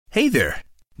Hey there!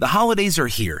 The holidays are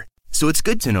here, so it's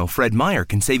good to know Fred Meyer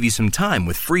can save you some time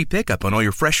with free pickup on all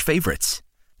your fresh favorites.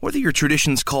 Whether your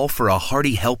traditions call for a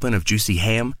hearty helping of juicy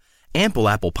ham, ample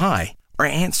apple pie, or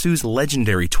Aunt Sue's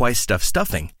legendary twice-stuffed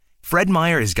stuffing, Fred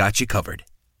Meyer has got you covered.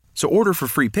 So order for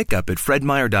free pickup at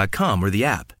fredmeyer.com or the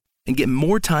app, and get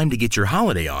more time to get your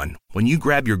holiday on when you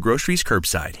grab your groceries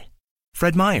curbside.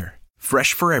 Fred Meyer,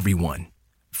 fresh for everyone.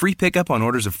 Free pickup on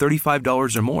orders of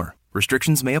 $35 or more.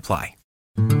 Restrictions may apply.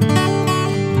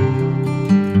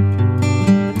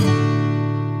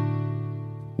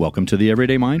 Welcome to the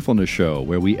Everyday Mindfulness Show,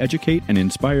 where we educate and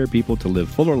inspire people to live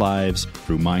fuller lives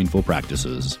through mindful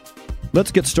practices.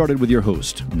 Let's get started with your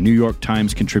host, New York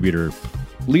Times contributor,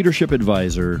 leadership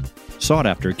advisor,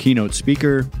 sought-after keynote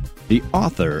speaker, the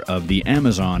author of the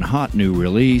Amazon hot new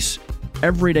release,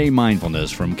 Everyday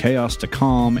Mindfulness from Chaos to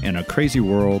Calm in a Crazy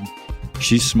World.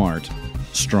 She's smart,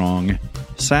 strong,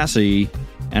 sassy,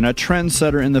 and a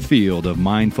trendsetter in the field of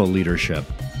mindful leadership.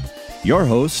 Your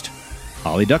host,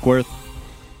 Holly Duckworth.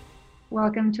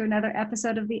 Welcome to another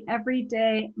episode of the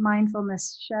Everyday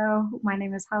Mindfulness Show. My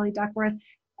name is Holly Duckworth,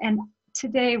 and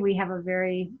today we have a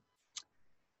very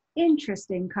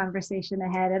interesting conversation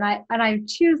ahead. And I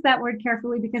choose that word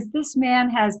carefully because this man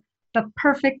has the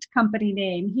perfect company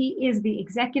name. He is the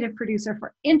executive producer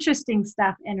for Interesting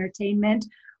Stuff Entertainment.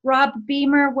 Rob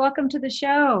Beamer, welcome to the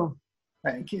show.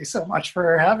 Thank you so much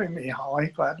for having me, Holly.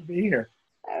 Glad to be here.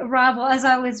 Rob, well, as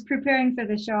I was preparing for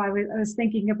the show, I was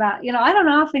thinking about, I don't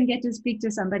often get to speak to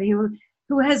somebody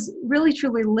who has really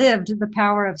truly lived the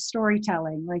power of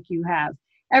storytelling like you have.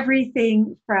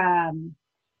 Everything from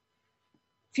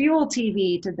Fuel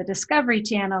TV to the Discovery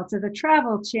Channel to the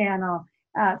Travel Channel,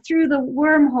 through the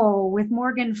Wormhole with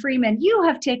Morgan Freeman. You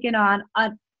have taken on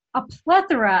a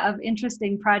plethora of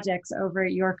interesting projects over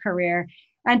your career.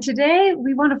 And today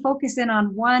we want to focus in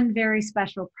on one very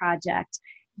special project.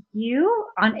 You,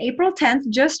 on April 10th,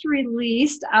 just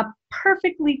released a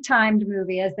perfectly timed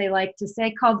movie, as they like to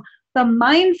say, called The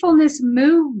Mindfulness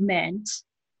Movement.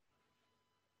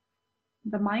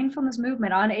 The Mindfulness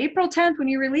Movement. On April 10th, when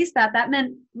you released that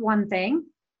meant one thing.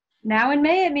 Now in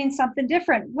May, it means something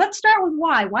different. Let's start with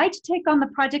why. Why'd you take on the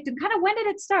project, and kind of when did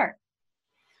it start?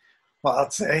 Well,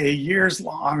 it's a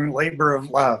years-long labor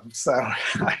of love. So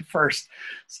I first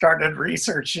started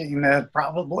researching it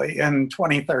probably in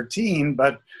 2013,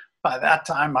 but by that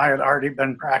time I had already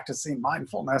been practicing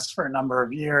mindfulness for a number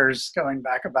of years, going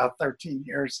back about 13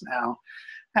 years now.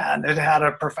 And it had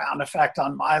a profound effect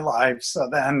on my life. So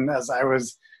then as I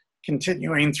was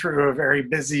continuing through a very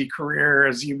busy career,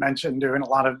 as you mentioned, doing a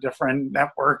lot of different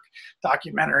network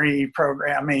documentary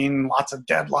programming, lots of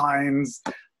deadlines.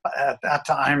 At that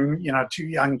time, 2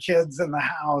 young kids in the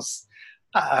house.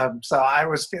 So I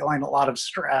was feeling a lot of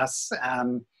stress,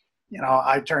 and,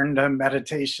 I turned to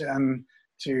meditation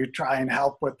to try and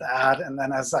help with that. And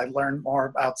then as I learned more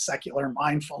about secular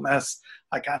mindfulness,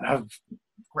 I kind of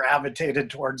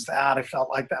gravitated towards that. I felt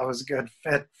like that was a good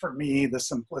fit for me, the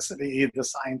simplicity, the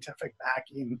scientific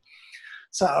backing.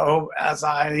 So as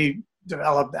I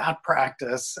developed that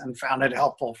practice and found it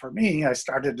helpful for me, I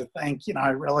started to think, I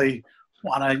really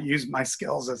want to use my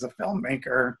skills as a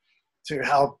filmmaker to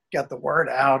help get the word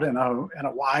out in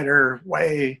a wider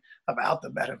way about the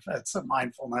benefits of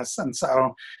mindfulness. And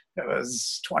so it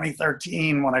was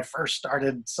 2013 when I first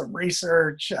started some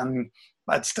research,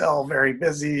 but still very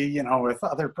busy, with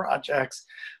other projects.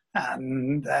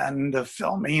 And then the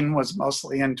filming was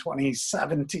mostly in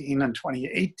 2017 and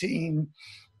 2018.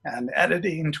 And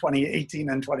editing 2018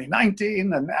 and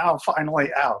 2019, and now finally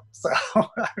out. So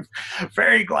I'm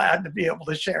very glad to be able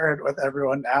to share it with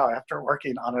everyone now after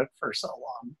working on it for so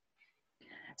long.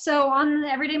 So on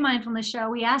the Everyday Mindfulness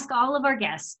Show, we ask all of our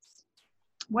guests,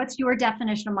 what's your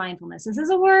definition of mindfulness? This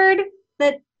is a word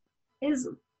that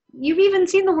you've even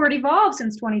seen the word evolve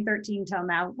since 2013 till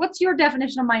now. What's your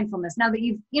definition of mindfulness? Now that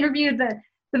you've interviewed the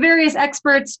various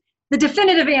experts, the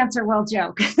definitive answer, well,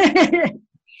 joke.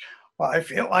 Well, I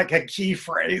feel like a key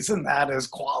phrase in that is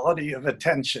quality of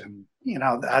attention.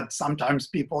 That sometimes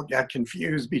people get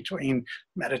confused between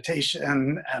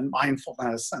meditation and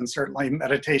mindfulness, and certainly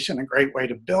meditation a great way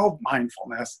to build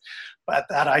mindfulness. But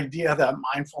that idea that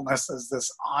mindfulness is this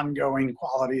ongoing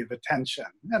quality of attention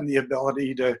and the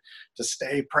ability to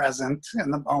stay present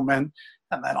in the moment,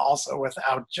 and then also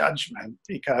without judgment,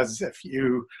 because if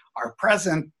you are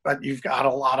present, but you've got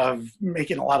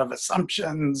making a lot of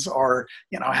assumptions or,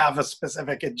 have a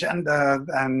specific agenda,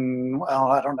 then,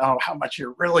 well, I don't know how much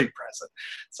you're really present.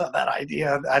 So that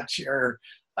idea that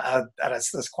that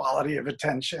it's this quality of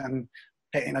attention,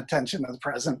 paying attention to the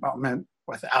present moment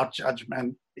without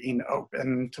judgment, being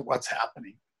open to what's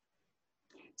happening.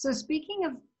 So speaking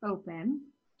of open,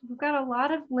 got a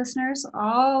lot of listeners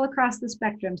all across the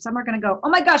spectrum. Some are going to go, oh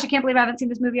my gosh, I can't believe I haven't seen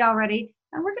this movie already.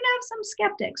 And we're going to have some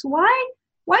skeptics.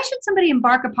 Why should somebody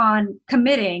embark upon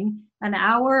committing an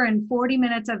hour and 40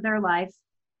 minutes of their life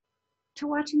to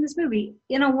watching this movie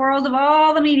in a world of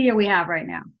all the media we have right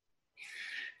now?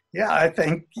 Yeah, I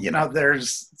think,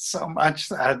 there's so much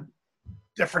that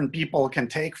different people can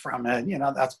take from it.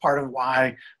 That's part of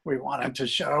why we wanted to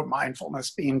show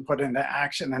mindfulness being put into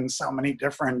action in so many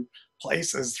different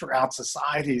places throughout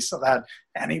society, so that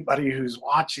anybody who's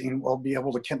watching will be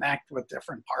able to connect with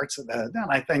different parts of it.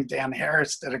 And I think Dan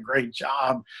Harris did a great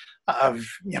job of,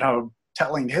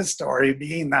 telling his story,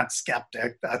 being that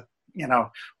skeptic that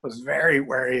was very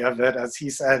wary of it. As he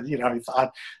said, he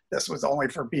thought this was only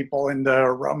for people into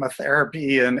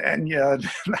aromatherapy and Enya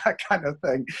and that kind of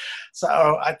thing.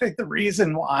 So I think the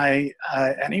reason why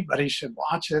anybody should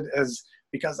watch it is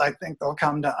because I think they'll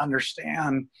come to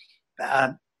understand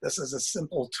that this is a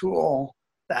simple tool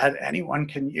that anyone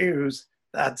can use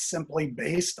that's simply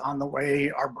based on the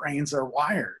way our brains are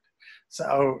wired.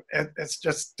 So it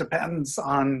just depends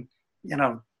on,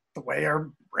 the way our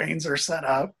brains are set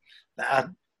up, that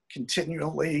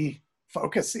continually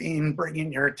focusing,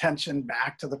 bringing your attention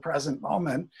back to the present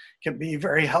moment can be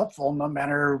very helpful no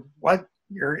matter what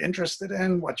you're interested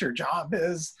in, what your job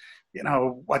is,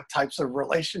 what types of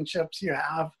relationships you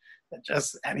have. That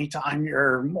just anytime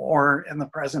you're more in the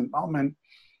present moment,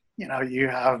 you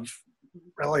have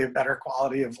really a better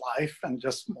quality of life and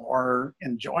just more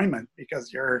enjoyment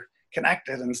because you're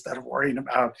connected instead of worrying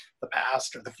about the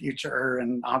past or the future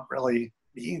and not really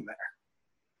being there.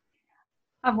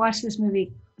 I've watched this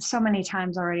movie so many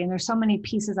times already, and there's so many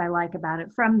pieces I like about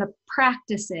it. From the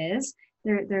practices,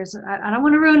 there's I don't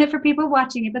want to ruin it for people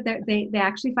watching it, but they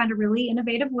actually find a really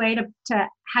innovative way to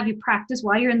have you practice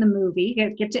while you're in the movie.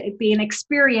 Get to be an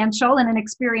experiential in an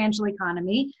experiential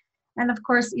economy. And of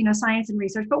course, science and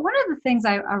research. But one of the things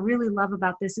I really love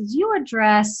about this is you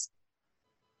address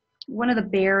one of the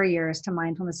barriers to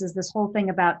mindfulness is this whole thing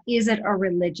about, is it a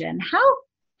religion?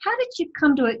 How did you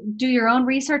come to it, do your own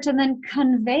research and then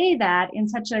convey that in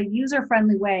such a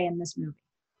user-friendly way in this movie?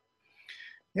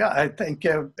 Yeah, I think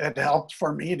it helped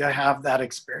for me to have that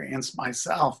experience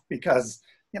myself because,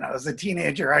 as a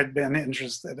teenager, I'd been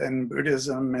interested in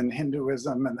Buddhism and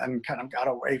Hinduism and then kind of got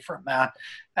away from that.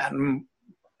 And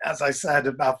as I said,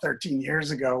 about 13 years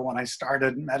ago when I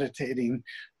started meditating,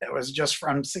 it was just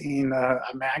from seeing a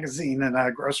magazine in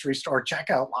a grocery store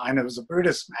checkout line. It was a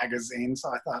Buddhist magazine. So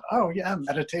I thought, oh yeah,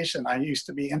 meditation. I used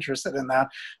to be interested in that.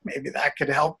 Maybe that could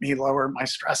help me lower my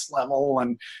stress level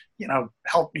and,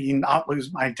 help me not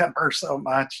lose my temper so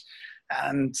much.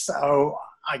 And so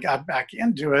I got back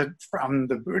into it from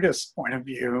the Buddhist point of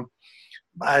view.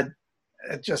 But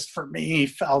it just for me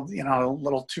felt, a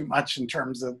little too much in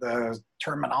terms of the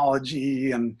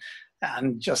terminology and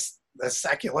just the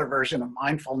secular version of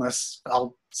mindfulness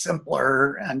felt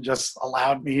simpler and just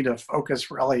allowed me to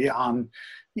focus really on,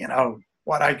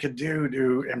 what I could do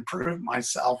to improve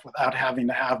myself without having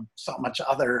to have so much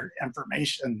other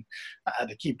information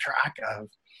to keep track of.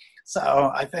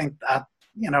 So I think that,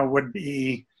 would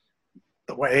be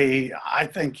the way I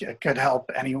think it could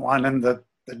help anyone in the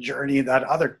journey that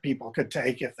other people could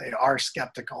take if they are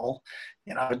skeptical,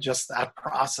 just that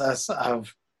process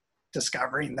of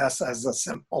discovering this as a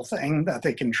simple thing that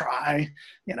they can try.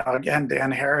 Again,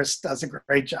 Dan Harris does a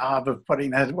great job of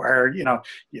putting it where, you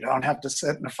don't have to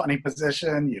sit in a funny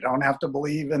position. You don't have to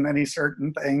believe in any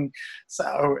certain thing.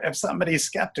 So if somebody's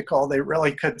skeptical, they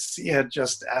really could see it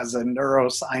just as a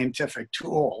neuroscientific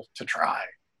tool to try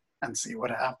and see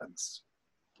what happens.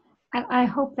 I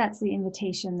hope that's the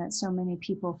invitation that so many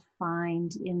people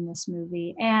find in this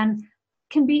movie and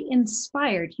can be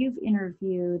inspired. You've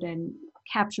interviewed and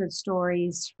captured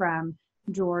stories from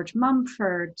George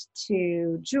Mumford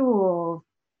to Jewel,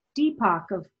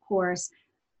 Deepak, of course,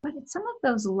 but it's some of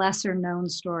those lesser known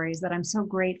stories that I'm so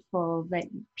grateful that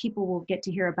people will get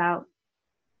to hear about.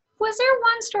 Was there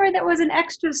one story that was an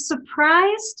extra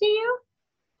surprise to you?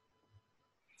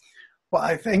 Well,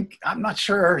 I think, I'm not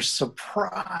sure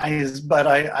surprised, but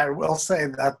I will say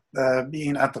that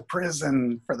being at the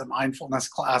prison for the mindfulness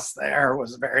class there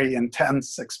was a very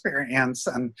intense experience,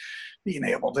 and being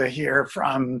able to hear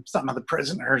from some of the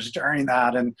prisoners during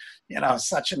that and,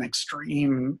 such an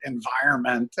extreme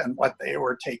environment and what they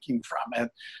were taking from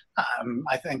it.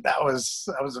 I think that was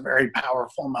a very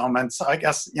powerful moment. So I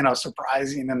guess,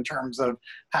 surprising in terms of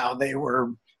how they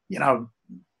were,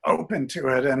 open to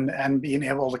it and being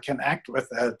able to connect with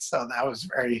it. So that was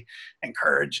very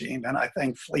encouraging. And I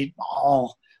think Fleet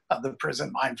Mall of the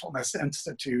Prison Mindfulness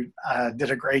Institute did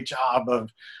a great job of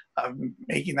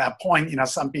making that point. You know,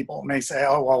 some people may say,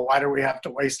 oh, well, why do we have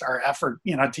to waste our effort,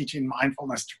 you know, teaching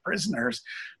mindfulness to prisoners?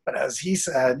 But as he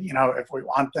said, you know, if we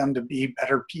want them to be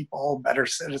better people, better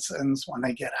citizens when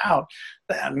they get out,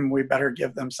 then we better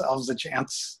give themselves a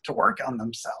chance to work on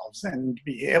themselves and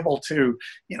be able to,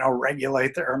 you know,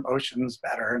 regulate their emotions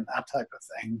better and that type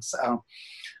of thing. So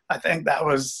I think that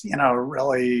was, you know,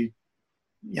 really,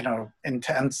 you know,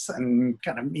 intense and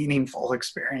kind of meaningful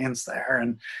experience there.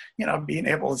 And, you know, being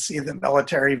able to see the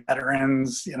military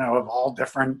veterans, you know, of all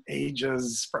different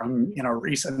ages, from, you know,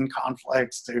 recent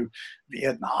conflicts to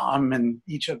Vietnam, and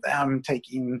each of them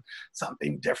taking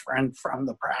something different from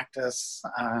the practice.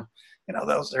 You know,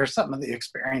 those are some of the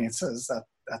experiences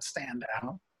that stand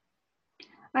out.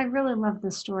 I really love the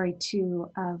story too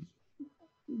of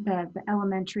the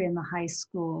elementary and the high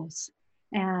schools,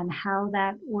 and how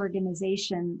that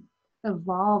organization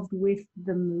evolved with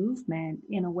the movement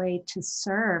in a way to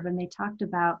serve. And they talked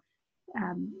about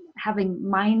having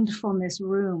mindfulness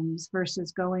rooms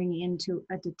versus going into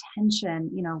a detention,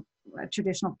 you know,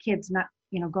 traditional kids not,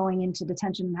 you know, going into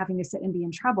detention and having to sit and be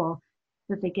in trouble,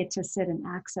 that they get to sit and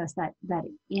access that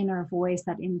inner voice,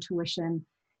 that intuition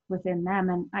within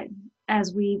them. And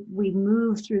as we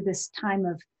move through this time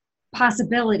of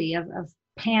possibility of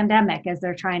pandemic, as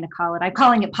they're trying to call it, I'm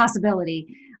calling it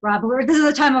possibility, Rob. This is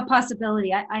a time of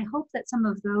possibility. I hope that some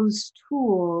of those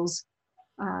tools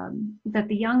that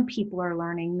the young people are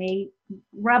learning may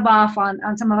rub off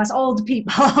on some of us old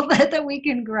people, that we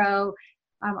can grow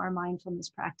our mindfulness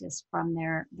practice from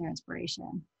their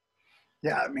inspiration.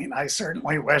 Yeah, I mean, I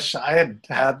certainly wish I had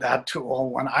had that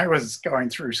tool when I was going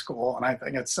through school. And I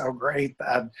think it's so great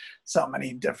that so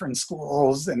many different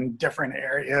schools in different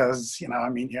areas, you know, I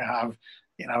mean, you have,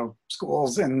 you know,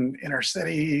 schools in inner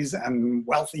cities and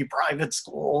wealthy private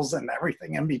schools and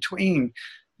everything in between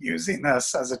using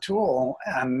this as a tool.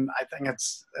 And I think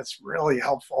it's really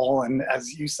helpful. And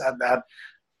as you said,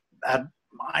 that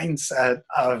mindset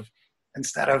of,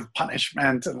 instead of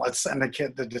punishment and let's send a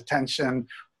kid to detention,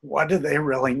 what do they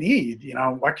really need? You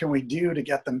know, what can we do to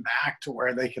get them back to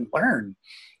where they can learn?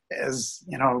 Is,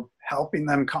 you know, helping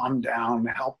them calm down,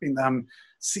 helping them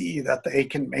see that they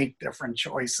can make different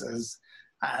choices.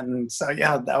 And so,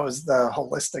 yeah, that was the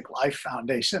Holistic Life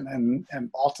Foundation in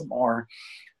Baltimore.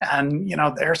 And, you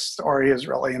know, their story is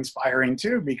really inspiring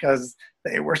too, because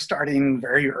they were starting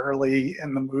very early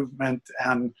in the movement,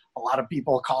 and a lot of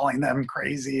people calling them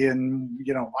crazy and,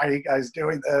 you know, why are you guys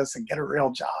doing this, and get a real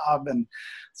job. And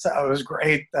so it was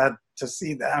great to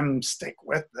see them stick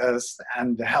with this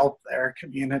and to help their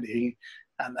community.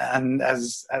 And then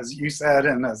as you said,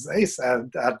 and as they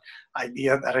said, that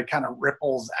idea that it kind of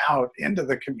ripples out into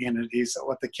the community. So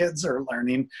what the kids are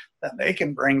learning, that they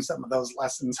can bring some of those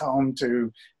lessons home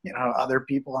to, you know, other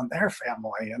people in their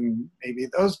family. And maybe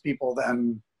those people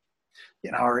then,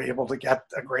 you know, are able to get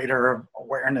a greater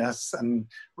awareness and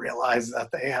realize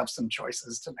that they have some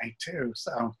choices to make too.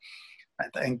 So I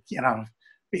think, you know,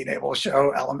 being able to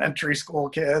show elementary school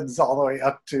kids all the way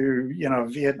up to, you know,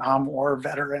 Vietnam War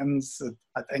veterans,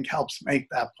 I think helps make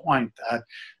that point that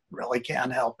really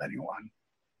can help anyone.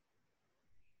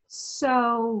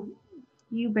 So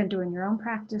you've been doing your own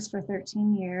practice for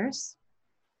 13 years.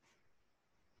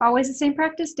 Always the same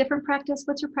practice, different practice?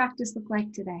 What's your practice look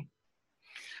like today?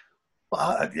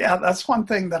 Well, yeah, that's one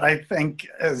thing that I think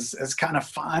is kind of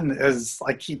fun, is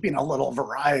like keeping a little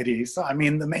variety. So, I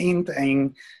mean, the main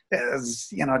thing is,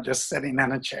 you know, just sitting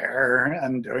in a chair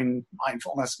and doing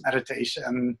mindfulness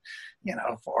meditation, you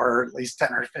know, for at least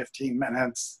 10 or 15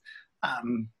 minutes.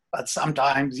 But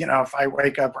sometimes, you know, if I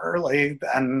wake up early,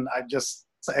 then I just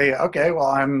say, okay, well,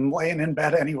 I'm laying in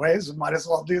bed anyways, might as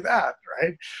well do that,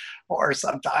 right? Or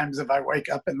sometimes if I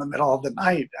wake up in the middle of the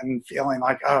night and feeling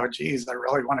like, oh, geez, I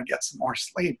really want to get some more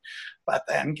sleep, but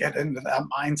then get into that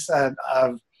mindset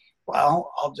of,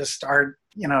 well, I'll just start,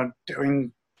 you know,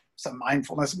 doing some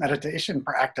mindfulness meditation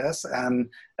practice. And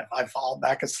if I fall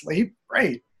back asleep,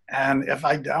 great. And if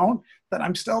I don't, then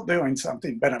I'm still doing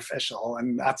something beneficial.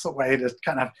 And that's a way to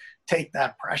kind of take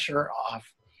that pressure off.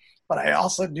 But I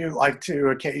also do like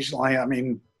to occasionally, I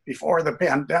mean, before the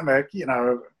pandemic, you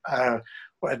know,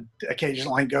 would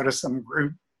occasionally go to some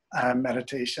group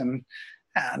meditation.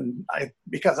 And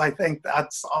because I think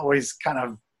that's always kind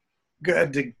of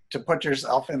good to put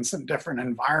yourself in some different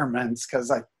environments,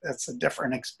 because it's a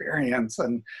different experience.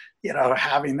 And, you know,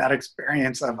 having that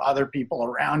experience of other people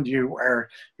around you where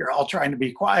you're all trying to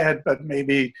be quiet, but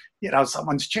maybe, you know,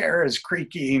 someone's chair is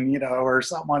creaking, you know, or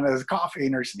someone is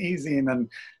coughing or sneezing,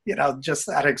 and, you know, just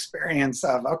that experience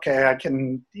of, okay, I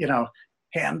can, you know,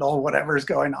 handle whatever's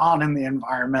going on in the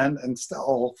environment and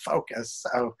still focus.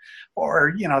 So,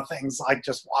 or, things like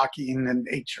just walking in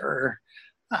nature.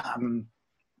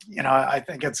 I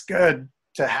think it's good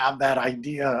to have that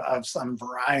idea of some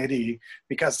variety,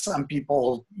 because some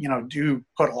people, do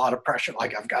put a lot of pressure,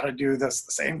 like I've got to do this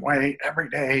the same way every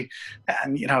day.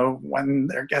 And, when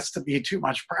there gets to be too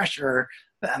much pressure,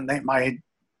 then they might,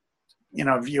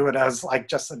 view it as like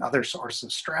just another source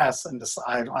of stress and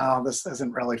decide, well, this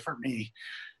isn't really for me.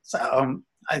 So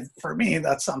for me,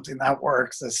 that's something that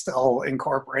works, is still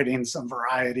incorporating some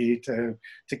variety to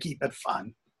keep it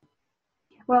fun.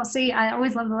 Well, see, I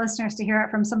always love the listeners to hear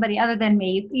it from somebody other than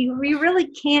me. We really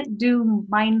can't do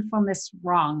mindfulness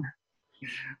wrong.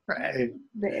 Right.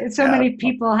 So many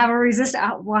people have a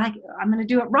resistance. Well, I'm going to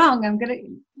do it wrong.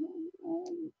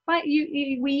 But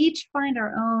we each find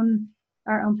our own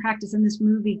practice, and this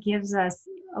movie gives us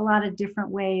a lot of different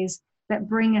ways that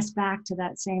bring us back to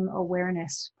that same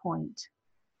awareness point.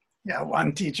 Yeah,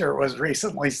 one teacher was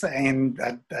recently saying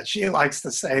that she likes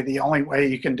to say the only way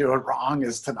you can do it wrong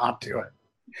is to not do it.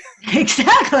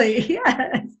 Exactly.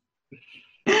 Yes.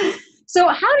 So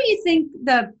how do you think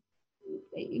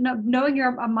knowing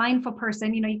you're a mindful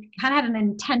person, you kind of had an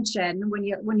intention when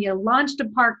you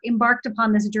embarked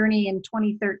upon this journey in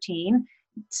 2013.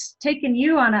 It's taken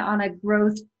you on a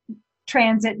growth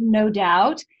transit, no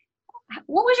doubt.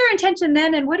 What was your intention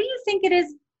then, and what do you think it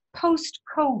is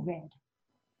post-COVID?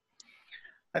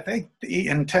 I think the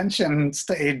intention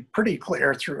stayed pretty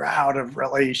clear throughout, of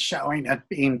really showing it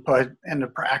being put into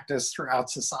practice throughout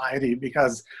society,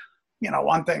 because,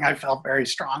 one thing I felt very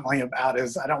strongly about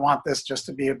is I don't want this just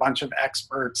to be a bunch of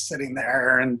experts sitting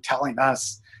there and telling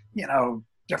us,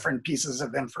 different pieces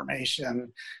of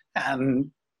information,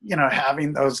 and,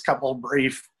 having those couple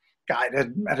brief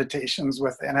guided meditations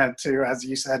within it to, as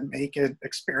you said, make it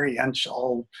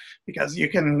experiential, because you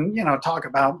can, talk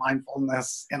about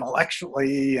mindfulness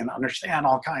intellectually and understand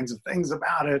all kinds of things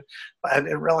about it, but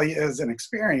it really is an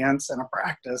experience and a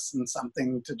practice and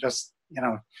something to just,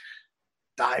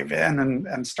 dive in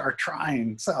and start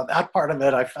trying. So that part of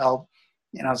it, I felt,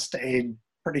 stayed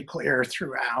pretty clear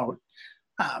throughout.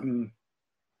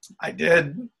 I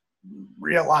did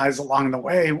realize along the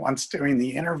way, once doing the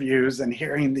interviews and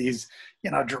hearing these,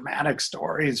 dramatic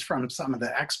stories from some of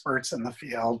the experts in the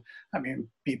field. I mean,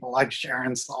 people like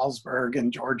Sharon Salzberg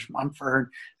and George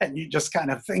Mumford, and you just kind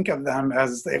of think of them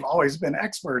as they've always been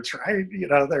experts, right?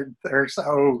 They're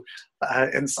so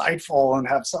insightful and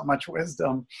have so much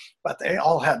wisdom, but they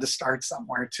all had to start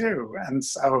somewhere too. And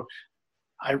so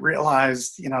I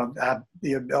realized, that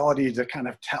the ability to kind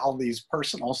of tell these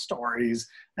personal stories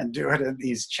and do it in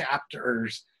these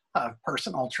chapters of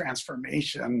personal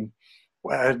transformation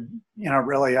would,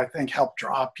 really, I think, help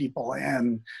draw people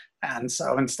in. And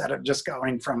so instead of just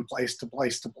going from place to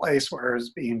place to place where it's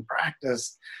being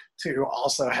practiced, to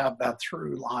also have that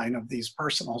through line of these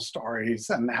personal stories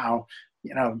and how,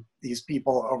 these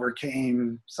people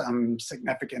overcame some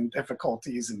significant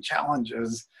difficulties and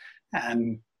challenges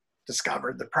and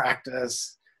discovered the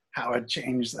practice, how it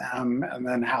changed them, and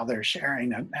then how they're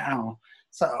sharing it now.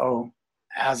 So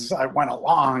as I went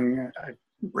along, I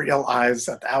realized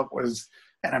that was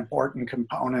an important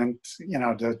component,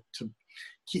 to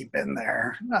keep in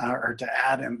there or to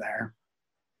add in there.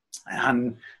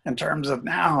 And in terms of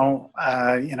now,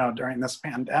 during this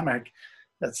pandemic,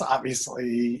 it's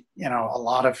obviously, a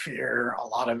lot of fear, a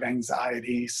lot of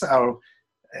anxiety. So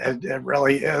it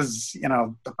really is,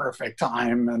 the perfect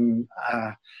time. And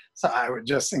so I would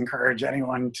just encourage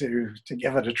anyone to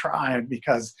give it a try,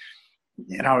 because,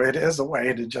 it is a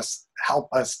way to just help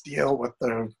us deal with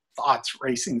the thoughts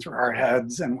racing through our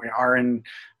heads. And we are in,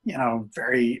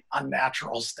 very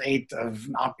unnatural state of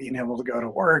not being able to go to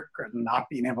work or not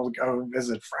being able to go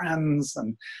visit friends.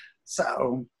 And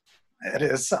so it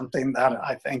is something that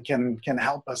I think can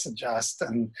help us adjust.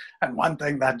 And one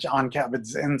thing that Jon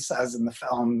Kabat-Zinn says in the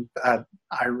film that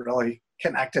I really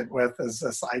connected with is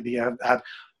this idea that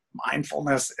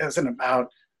mindfulness isn't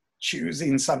about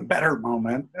choosing some better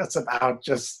moment. It's about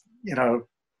just,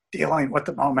 dealing with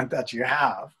the moment that you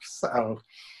have. So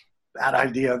that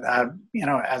idea that,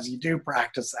 as you do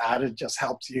practice that, it just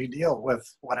helps you deal with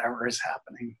whatever is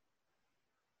happening.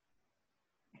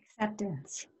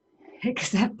 Acceptance.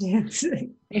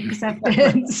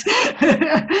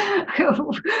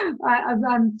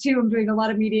 I'm doing a lot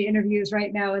of media interviews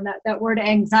right now, and that word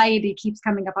anxiety keeps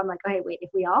coming up. I'm like, hey, wait,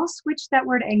 if we all switch that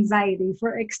word anxiety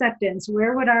for acceptance,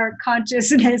 where would our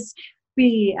consciousness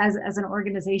be as an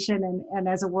organization and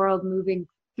as a world moving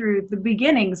through the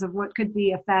beginnings of what could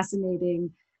be a fascinating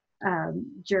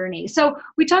journey. So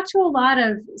we talk to a lot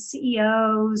of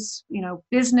CEOs,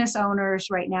 business owners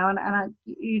right now, and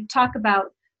you talk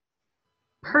about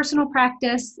personal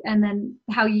practice and then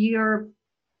how your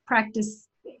practice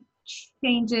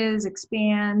changes,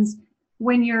 expands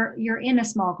when you're in a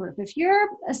small group. If you're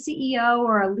a CEO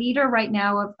or a leader right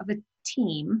now of a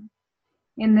team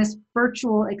in this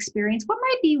virtual experience, what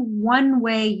might be one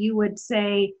way you would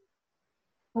say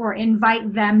or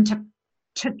invite them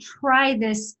to try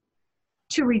this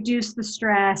to reduce the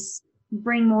stress,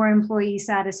 bring more employee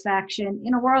satisfaction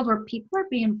in a world where people are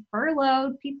being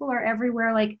furloughed, people are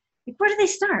everywhere? Like where do they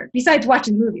start? Besides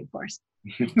watching the movie, of course.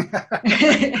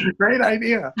 Great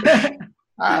idea.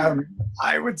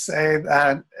 I would say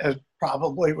that it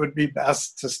probably would be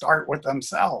best to start with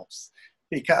themselves,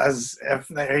 because if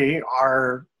they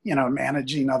are,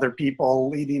 managing other people,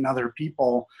 leading other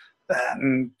people,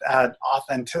 then that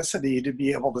authenticity to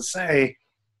be able to say,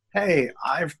 hey,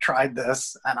 I've tried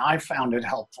this and I found it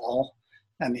helpful,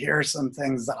 and here's some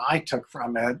things that I took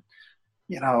from it.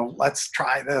 Let's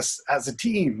try this as a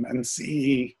team and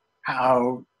see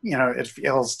how, it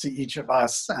feels to each of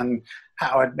us and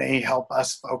how it may help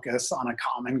us focus on a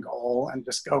common goal and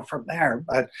just go from there.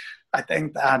 But I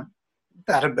think that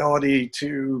ability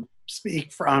to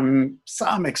speak from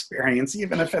some experience,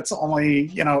 even if it's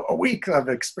only, a week of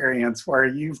experience where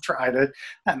you've tried it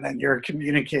and then you're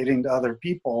communicating to other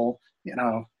people,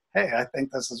 hey, I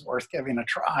think this is worth giving a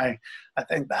try. I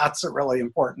think that's a really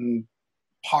important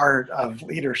part of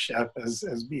leadership is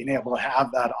being able to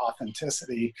have that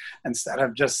authenticity instead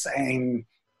of just saying,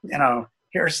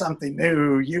 here's something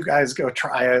new, you guys go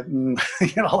try it and,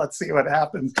 let's see what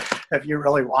happens. If you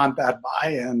really want that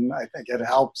buy-in, I think it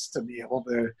helps to be able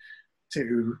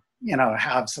to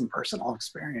have some personal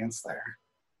experience there.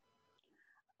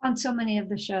 On so many of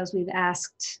the shows we've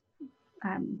asked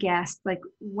guests, like,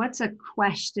 what's a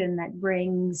question that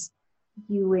brings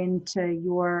you into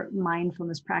your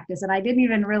mindfulness practice? And I didn't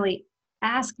even really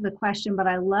ask the question, but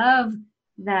I love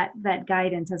that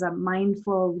guidance as a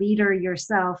mindful leader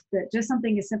yourself, that just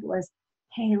something as simple as,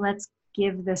 hey, let's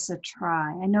give this a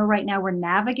try. I know right now we're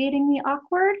navigating the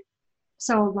awkward,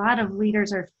 so a lot of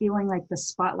leaders are feeling like the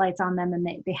spotlight's on them and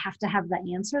they have to have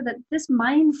the answer. That this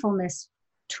mindfulness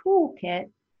toolkit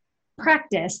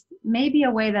practice may be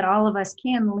a way that all of us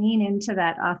can lean into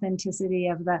that authenticity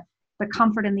of the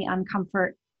comfort and the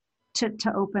uncomfort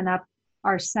to open up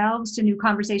ourselves to new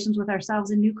conversations with ourselves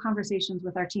and new conversations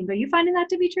with our teams. Are you finding that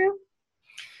to be true?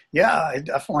 Yeah, I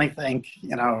definitely think,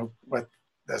 with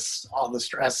all the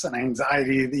stress and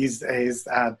anxiety these days,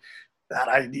 that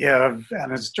idea of,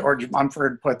 and as George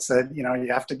Mumford puts it, you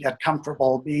have to get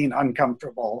comfortable being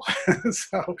uncomfortable.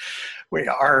 So we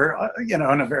are, in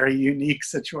a very unique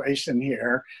situation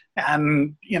here.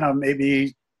 And,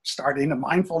 maybe starting a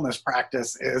mindfulness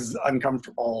practice is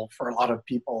uncomfortable for a lot of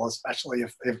people, especially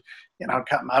if they've,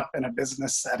 come up in a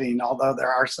business setting, although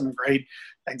there are some great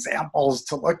examples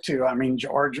to look to. I mean,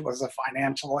 George was a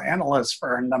financial analyst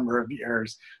for a number of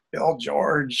years. Bill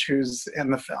George, who's in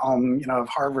the film, of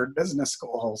Harvard Business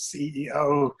School,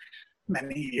 CEO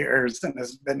many years and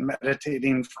has been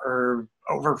meditating for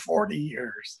over 40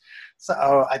 years.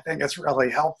 So I think it's really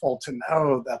helpful to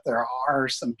know that there are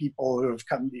some people who have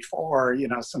come before,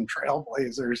 some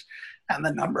trailblazers, and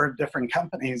the number of different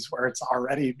companies where it's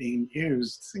already being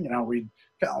used. We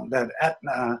filmed at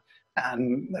Aetna,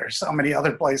 and there's so many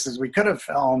other places we could have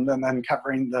filmed, and then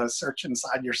covering the Search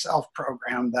Inside Yourself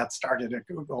program that started at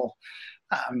Google.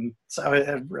 So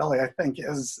it really, I think,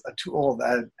 is a tool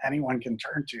that anyone can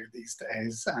turn to these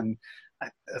days. And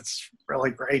it's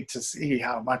really great to see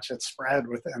how much it's spread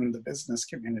within the business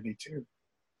community too.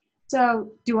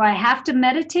 So do I have to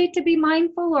meditate to be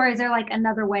mindful, or is there like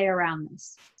another way around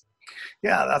this?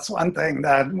 Yeah, that's one thing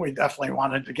that we definitely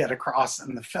wanted to get across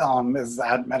in the film, is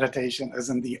that meditation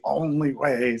isn't the only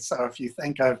way. So if you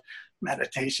think of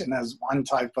meditation as one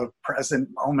type of present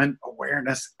moment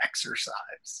awareness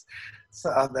exercise,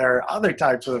 so there are other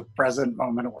types of present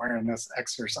moment awareness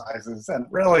exercises, and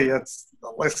really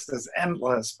the list is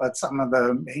endless, but some of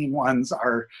the main ones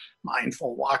are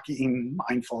mindful walking,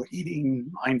 mindful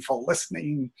eating, mindful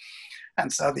listening.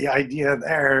 And so the idea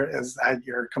there is that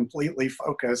you're completely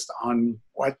focused on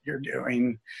what you're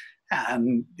doing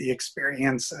and the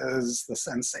experiences, the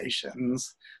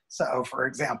sensations. So for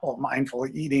example, mindful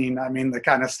eating, I mean, the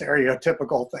kind of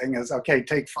stereotypical thing is, okay,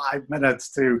 take 5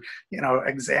 minutes to,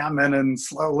 examine and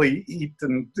slowly eat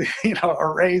and, a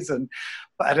raisin.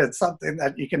 But it's something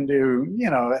that you can do,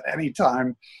 at any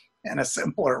time in a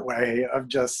simpler way of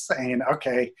just saying,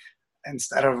 okay,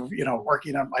 instead of,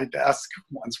 working at my desk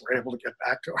once we're able to get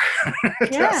back to our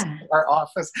desk, our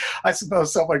office. I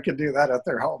suppose someone could do that at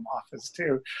their home office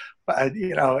too. But,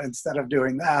 instead of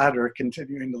doing that or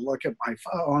continuing to look at my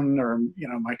phone or,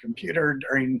 my computer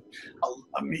during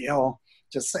a meal,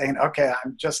 just saying, okay,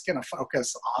 I'm just going to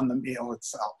focus on the meal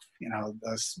itself,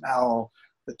 the smell,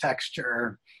 the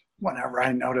texture. Whenever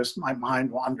I notice my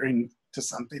mind wandering to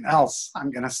something else,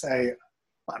 I'm going to say,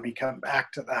 let me come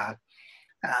back to that.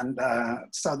 And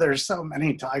so there's so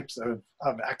many types of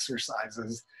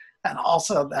exercises. And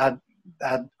also that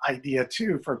idea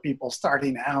too, for people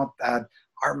starting out, that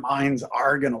our minds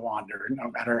are going to wander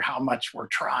no matter how much we're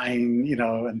trying,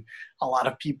 and a lot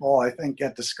of people, I think,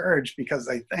 get discouraged because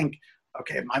they think,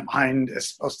 okay, my mind is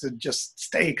supposed to just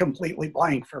stay completely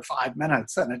blank for 5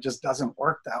 minutes, and it just doesn't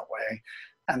work that way.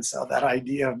 And so that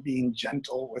idea of being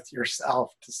gentle with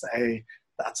yourself to say,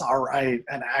 that's all right.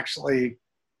 And actually,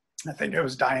 I think it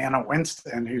was Diana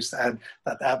Winston who said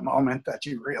that moment that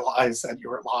you realize that you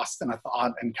were lost in a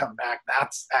thought and come back,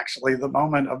 that's actually the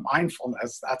moment of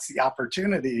mindfulness. That's the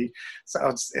opportunity. So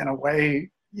it's, in a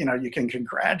way, you can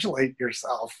congratulate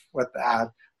yourself with that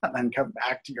and then come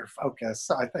back to your focus.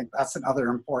 So I think that's another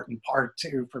important part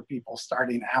too for people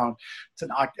starting out, to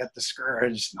not get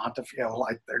discouraged, not to feel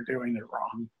like they're doing it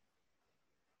wrong.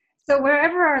 So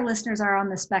wherever our listeners are on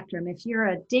the spectrum, if you're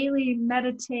a daily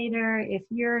meditator, if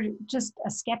you're just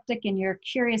a skeptic and you're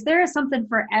curious, there is something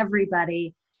for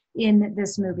everybody in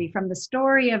this movie, from the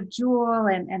story of Jewel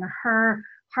and her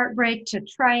heartbreak to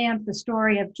triumph, the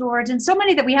story of George, and so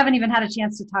many that we haven't even had a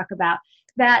chance to talk about.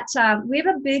 That we have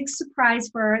a big surprise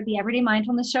for the Everyday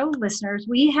Mindfulness Show listeners.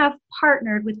 We have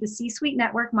partnered with the C-Suite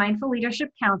Network Mindful Leadership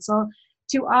Council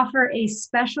to offer a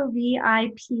special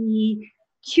VIP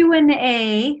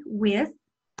Q&A with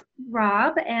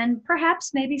Rob and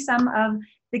perhaps maybe some of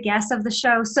the guests of the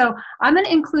show. So I'm going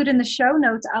to include in the show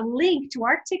notes a link to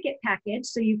our ticket package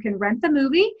so you can rent the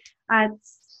movie.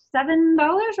 It's $7,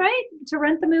 right, to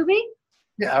rent the movie?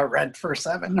 Yeah, rent for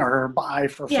 $7 or buy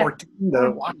for $14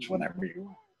 to watch whenever you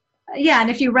want. Yeah,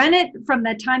 and if you rent it, from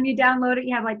the time you download it,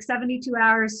 you have like 72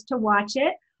 hours to watch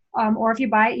it. Or if you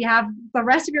buy it, you have the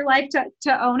rest of your life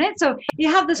to own it. So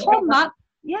you have this whole month.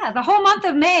 Yeah, the whole month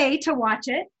of May to watch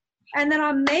it. And then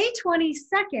on May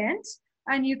 22nd,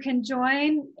 and you can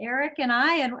join Eric and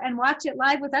I and watch it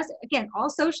live with us. Again, all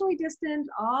socially distant,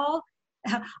 all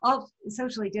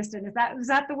socially distant. Is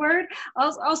that the word?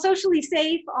 All socially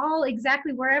safe, all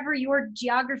exactly wherever your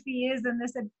geography is in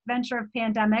this adventure of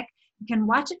pandemic. You can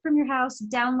watch it from your house,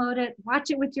 download it,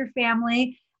 watch it with your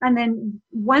family. And then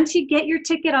once you get your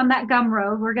ticket on that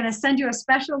Gumroad, we're going to send you a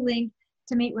special link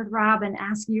to meet with Rob and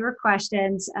ask your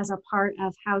questions as a part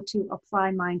of how to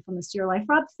apply mindfulness to your life.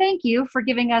 Rob, thank you for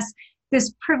giving us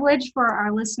this privilege for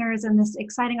our listeners and this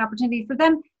exciting opportunity for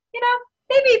them.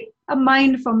 Maybe a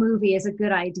mindful movie is a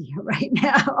good idea right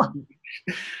now.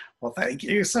 Well, thank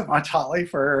you so much, Holly,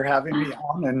 for having me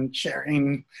on and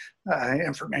sharing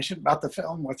information about the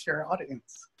film with your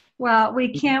audience. Well,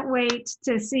 we can't wait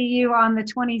to see you on the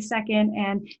 22nd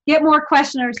and get more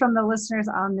questioners from the listeners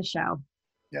on the show.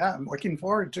 Yeah, I'm looking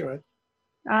forward to it.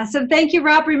 So thank you,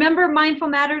 Rob. Remember, mindful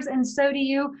matters, and so do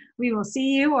you. We will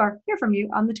see you or hear from you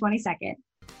on the 22nd.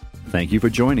 Thank you for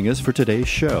joining us for today's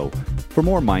show. For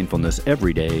more mindfulness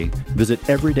every day, visit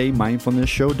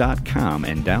everydaymindfulnessshow.com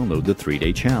and download the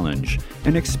 3-day challenge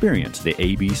and experience the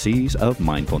ABCs of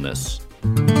mindfulness.